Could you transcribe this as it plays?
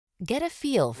Get a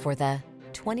feel for the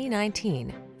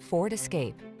 2019 Ford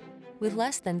Escape. With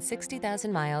less than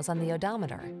 60,000 miles on the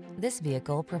odometer, this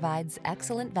vehicle provides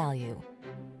excellent value.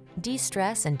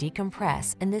 De-stress and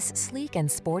decompress in this sleek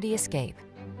and sporty Escape.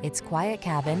 Its quiet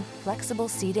cabin, flexible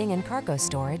seating and cargo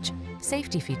storage,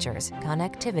 safety features,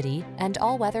 connectivity, and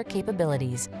all-weather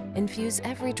capabilities infuse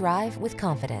every drive with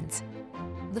confidence.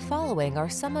 The following are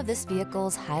some of this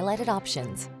vehicle's highlighted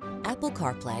options: Apple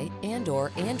CarPlay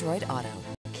and/or Android Auto,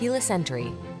 keyless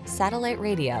entry, satellite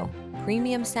radio,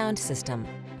 premium sound system,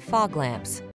 fog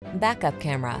lamps, backup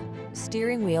camera,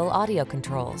 steering wheel audio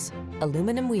controls,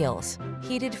 aluminum wheels,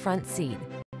 heated front seat,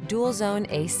 dual zone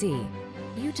AC.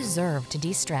 You deserve to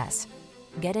de-stress.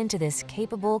 Get into this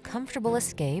capable, comfortable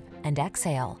Escape and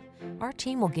exhale. Our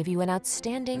team will give you an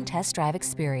outstanding test drive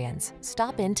experience.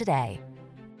 Stop in today.